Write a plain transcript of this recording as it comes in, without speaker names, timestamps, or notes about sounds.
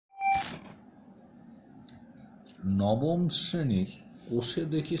নবম শ্রেণীর কোষে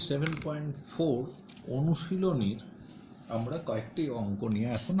দেখি 7.4 অনুশীলনীর আমরা কয়েকটি অঙ্ক নিয়ে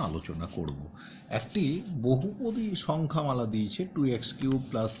এখন আলোচনা করব। একটি বহুপদী সংখ্যামালা দিয়েছে 2x³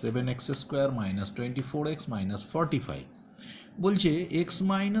 + 7x² - 24x - 45। বলছে x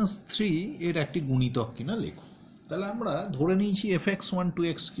 - 3 এর একটি গুণিতক কিনা লেখো। তাহলে আমরা ধরে নিয়েছি fx1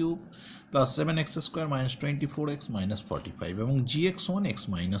 2x³ + 7x² - 24x - 45 এবং gx x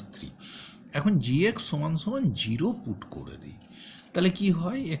 - 3। এখন gx = 0 পুট করে দিই, তাহলে কি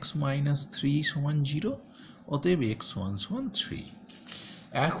হয় x - 3 = 0, অতএব x = 3।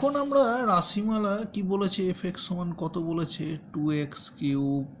 এখন আমরা রাশিমালা কি বলেছে, fx = কত বলেছে 2x³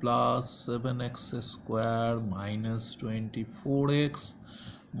 + 7x² - 24x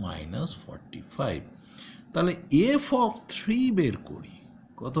 - 45। তাহলে f of 3 বের করি,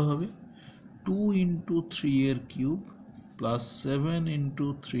 কত হবে 2 × 3 এর কিউব প্লাস 7 ×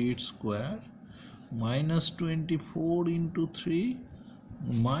 3 এর স্কোয়ার মাইনাস 24 × 3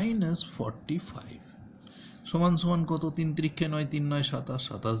 মাইনাস 45 সমান সমান কত 3 × 9 = 3 × 9 = 27,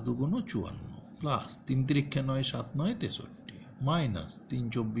 27 × 2 = 54 প্লাস 3 × 9 = 7 × 9 = 63 মাইনাস 3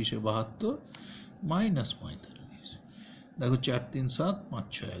 × 4 = 72 মাইনাস 45। দেখো 4 × 3 = 7, 5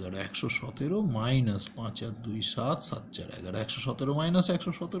 × 6 = 11, 117 মাইনাস 5 × 2 = 7, 7 × 4 = 11, 117 মাইনাস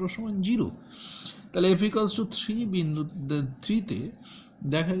 117 = 0। তাহলে f = 3 বিন্দু 3 তে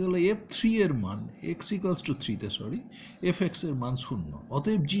দেখা গেল f3 এর মান x = 3 তে fx এর মান 0,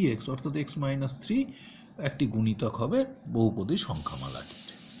 অতএব gx অর্থাৎ x - 3 একটি গুণিতক হবে বহুপদী সংখ্যামালাটির।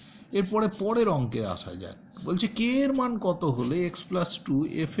 এরপরে পরের অঙ্কে আসা যাক। বলছে k এর মান কত হলে x + 2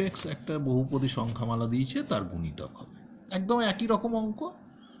 fx একটা বহুপদী সংখ্যামালা দিয়েছে তার গুণিতক হবে। একদম একই রকম অঙ্ক,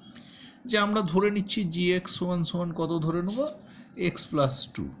 যে আমরা ধরে নিচ্ছি gx = কত ধরে নেব x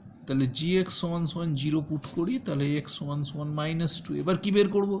 + 2, তাহলে gx = 0 পুট করি, তাহলে x = -2। এবার কি বের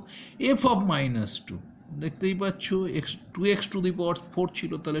করব f of -2, দেখতেই পাচ্ছ x2x⁴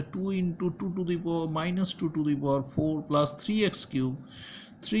 ছিল, তাহলে 2 × 2 ⁻² প্লাস 3x³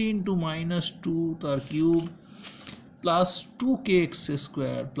 3 × -2 তার cube plus 2kx²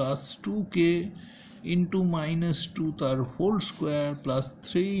 plus 2k × -2 তার হোল স্কোয়ার প্লাস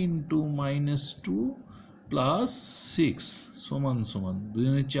 3 × -2 প্লাস 6 সমান সমান 2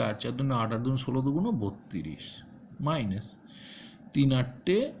 × 4 4 × 8 8 × 16 = 32 minus 3 ×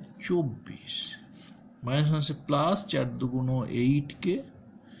 8 = 24 minus plus 4 × 2 = 8k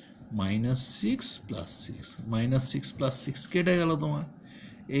minus 6 plus 6 minus 6 plus 6 কেটে গেল তোমার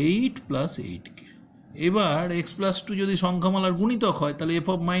 8 প্লাস 8k। এবার x + 2 যদি সংখ্যামালার গুণিতক হয় তাহলে f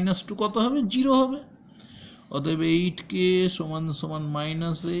of -2 কত হবে 0 হবে, অতএব 8k =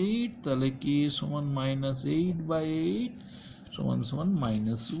 -8, তাহলে k = -8/8 =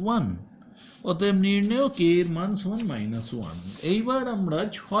 -1, অতএব নির্ণেয় k এর মান -1। এইবার আমরা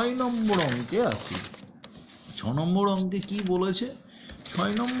 6 নম্বর অঙ্কে আসি। 6 নম্বর অঙ্কে কি বলেছে, 6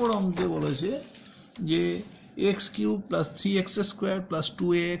 নম্বর অঙ্কে বলেছে যে x³ + 3x² +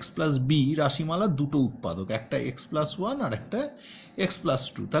 2ax + b রাশিমালা দুটো উৎপাদক, একটা x + 1 আর একটা x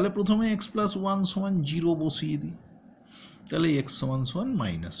 + 2। তাহলে প্রথমে x + 1 = 0 বসিয়ে দিই, তাহলে x =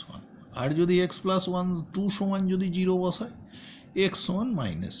 -1। আর যদি x + 1 2 সমান যদি 0 বসায় x =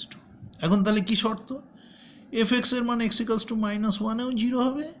 -2। এখন তাহলে কি শর্ত, fx এর মান x = -1 এও 0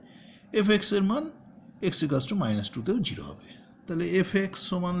 হবে, fx এর মান x = -2 তেও 0 হবে। তাহলে fx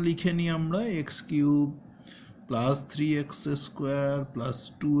সমান লিখে নিই আমরা x³ + 3x² +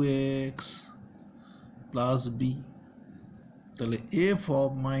 2x + b। তাহলে f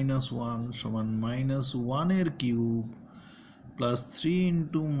of -1 = -1 এর কিউব প্লাস 3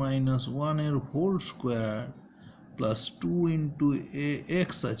 × -1 এর হোল স্কোয়ার প্লাস 2 × x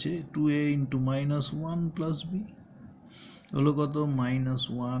আছে 2a × -1 প্লাস b হলো কত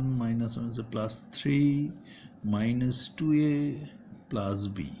 -1 - প্লাস 3 -2a প্লাস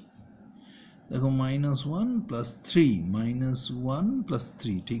b। দেখো -1 প্লাস 3 -1 প্লাস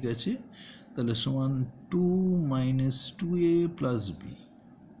 3 ঠিক আছে, তাহলে সমান 2 - 2a প্লাস b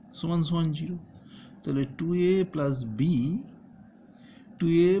সমান 0। তাহলে 2a plus b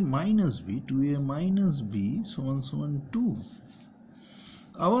 2a minus b সমান 2।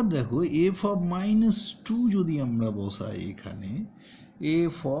 আবার দেখো f of -2 যদি আমরা বসাই এখানে,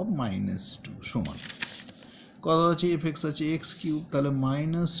 f of -2 সমান কত আছে, fx আছে x³ তাহলে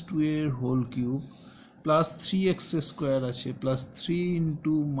 -2 এর হোল কিউব প্লাস 3x² আছে প্লাস 3 ×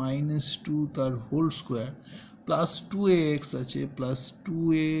 -2 তার হোল স্কোয়ার প্লাস 2ax আছে প্লাস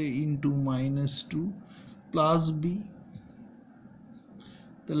 2a × -2 প্লাস b।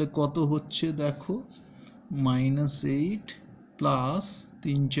 তাহলে কত হচ্ছে দেখো -8 plus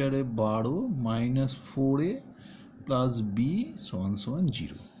 3 × 4 = 12 minus 4a plus b =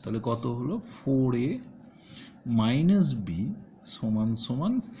 0। তাহলে কত হলো 4a মাইনাস বি সমান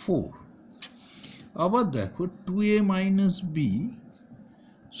সমান 4। আবার দেখো 2a মাইনাস বি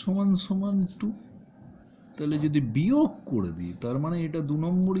সমান সমান 2। তাহলে যদি বিয়োগ করে দিই, তার মানে এটা 2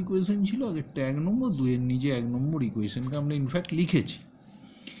 নম্বর ইকুয়েশন ছিল, আগেরটা 1 নম্বর, 2 এর নিজে 1 নম্বর ইকুয়েশনকে আমরা ইনফ্যাক্ট লিখেছি।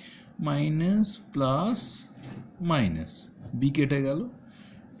 মাইনাস প্লাস মাইনাস, বি কেটে গেল,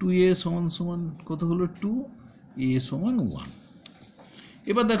 2a সমান সমান কত হলো 2, a সমান 1।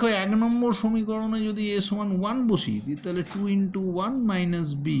 এবার দেখো 1 নম্বর সমীকরণে যদি a সমান 1 বসিয়ে দিই, তাহলে 2 ইন্টু 1 মাইনাস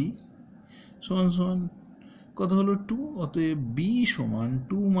বি সমান সমান কত হলো 2, অতএব বি সমান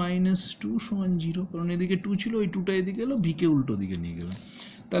 2 মাইনাস 2 সমান 0, কারণ এদিকে 2 ছিল, ওই 2টা এদিকে এলো, ভিকে উল্টো দিকে নিয়ে গেল।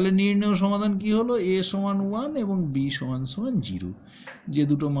 তাহলে নির্ণয় সমাধান কি হলো, a সমান 1 এবং b সমান সমান 0। যে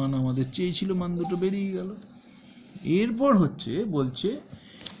দুটো মান আমাদের চেয়েছিল, মান দুটো বেরিয়ে গেল। এরপর বলছে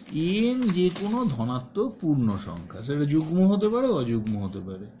n যে কোনো ধনাত্মক পূর্ণ সংখ্যা, সেটা যুগ্ম হতে পারে অযুগ্ম হতে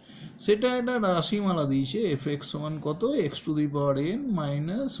পারে, সেটা একটা রাশিমালা দিয়েছে fx সমান কত, x to the power n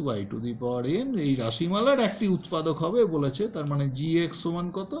minus y to the power n, এই রাশিমালার একটি উৎপাদক হবে বলেছে। তার মানে gx সমান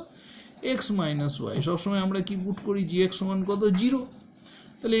কত, x মাইনাস y। সবসময় আমরা কি পুট করি, gx সমান কত, 0,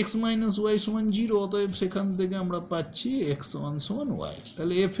 তাহলে x মাইনাস y সমান 0, অতএব সেখান থেকে আমরা পাচ্ছি x সমান সমান y।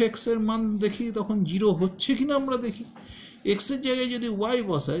 তাহলে fx এর মান দেখি তখন 0 হচ্ছে কিনা আমরা দেখি। x এর জায়গায় যদি y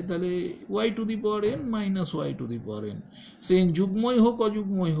বসাই, তাহলে y to the power n minus y to the power n, সে যুগ্মই হোক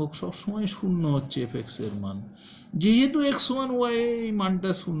অযুগ্মই হোক, সবসময় 0 হচ্ছে fx এর মান। যেহেতু x সমান y, এই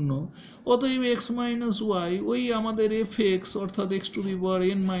মানটা 0, অতএব x মাইনাস y ওই আমাদের fx অর্থাৎ x to the power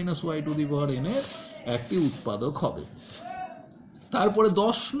n minus y to the power n এর একটি উৎপাদক হবে। তারপরে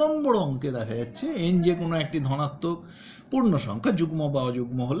 10 নম্বর অঙ্কে দেখা যাচ্ছে n যে কোনো একটি ধনাত্মক পূর্ণ সংখ্যা যুগ্ম বা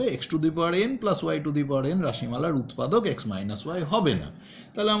অযুগ্ম হলে x to the power n plus y to the power n রাশিমালার উৎপাদক x মাইনাস y হবে না।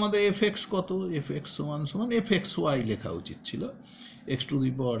 তাহলে আমাদের fx কত, fx সমান সমান fxy লেখা উচিত ছিল, x to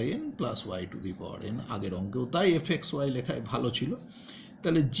the power n plus y to the power n, আগের অঙ্কেও তাই fxy লেখায় ভালো ছিল।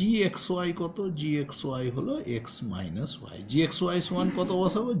 তাহলে gxy কত, gxy হলো x মাইনাস y, gxy সমান কত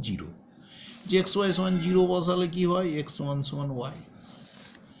বসাবো, 0, gxy সমান 0 বসালে কি হয়, x সমান সমান y।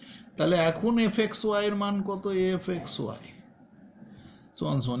 তাহলে এখন fxy এর মান কত, fxy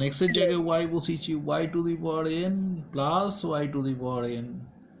সমান সমান x এর জায়গায় y বসিয়েছি, y to the power n plus y to the power n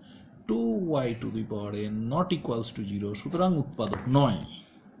 2y to the power n not equals to 0, সুতরাং উৎপাদক নয়।